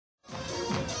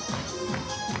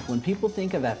When people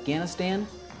think of Afghanistan,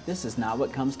 this is not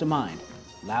what comes to mind.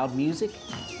 Loud music,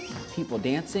 people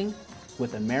dancing,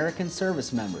 with American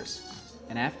service members.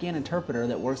 An Afghan interpreter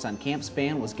that works on Camp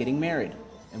Span was getting married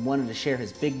and wanted to share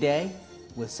his big day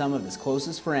with some of his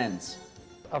closest friends.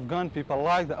 Afghan people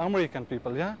like the American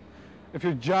people, yeah? If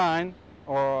you join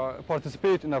or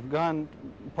participate in Afghan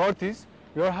parties,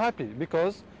 you're happy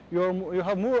because you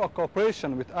have more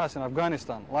cooperation with us in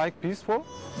Afghanistan, like peaceful.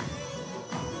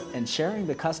 And sharing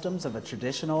the customs of a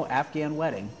traditional Afghan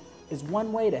wedding is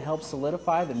one way to help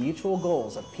solidify the mutual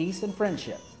goals of peace and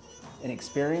friendship, an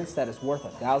experience that is worth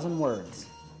 1,000 words.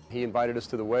 He invited us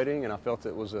to the wedding, and I felt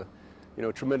it was a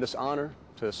tremendous honor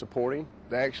to support him.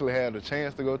 I actually had a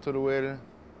chance to go to the wedding.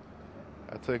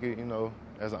 I took it,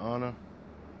 as an honor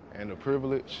and a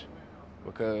privilege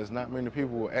because not many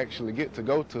people will actually get to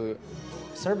go to it.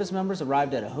 Service members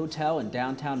arrived at a hotel in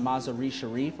downtown Mazar-i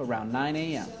Sharif around 9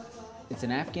 a.m. It's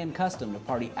an Afghan custom to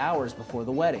party hours before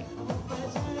the wedding,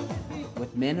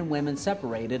 with men and women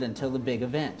separated until the big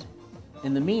event.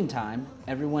 In the meantime,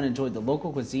 everyone enjoyed the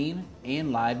local cuisine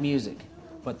and live music,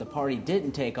 but the party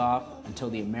didn't take off until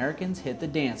the Americans hit the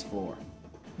dance floor.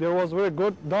 There was very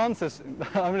good dances in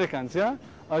the Americans, yeah,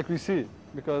 like we see,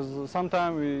 because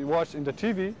sometimes we watch in the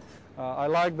TV. I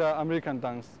like the American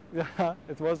dance. Yeah,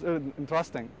 it was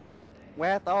interesting.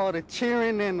 With all the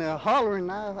cheering and the hollering,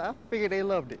 I figured they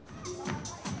loved it.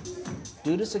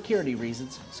 Due to security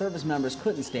reasons, service members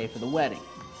couldn't stay for the wedding,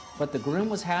 but the groom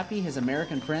was happy his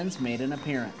American friends made an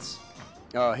appearance.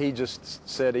 He just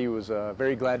said he was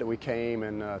very glad that we came,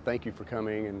 and thank you for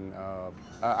coming, and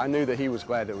I knew that he was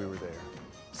glad that we were there.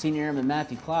 Senior Airman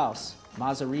Matthew Clouse,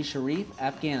 Mazar-i Sharif,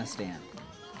 Afghanistan.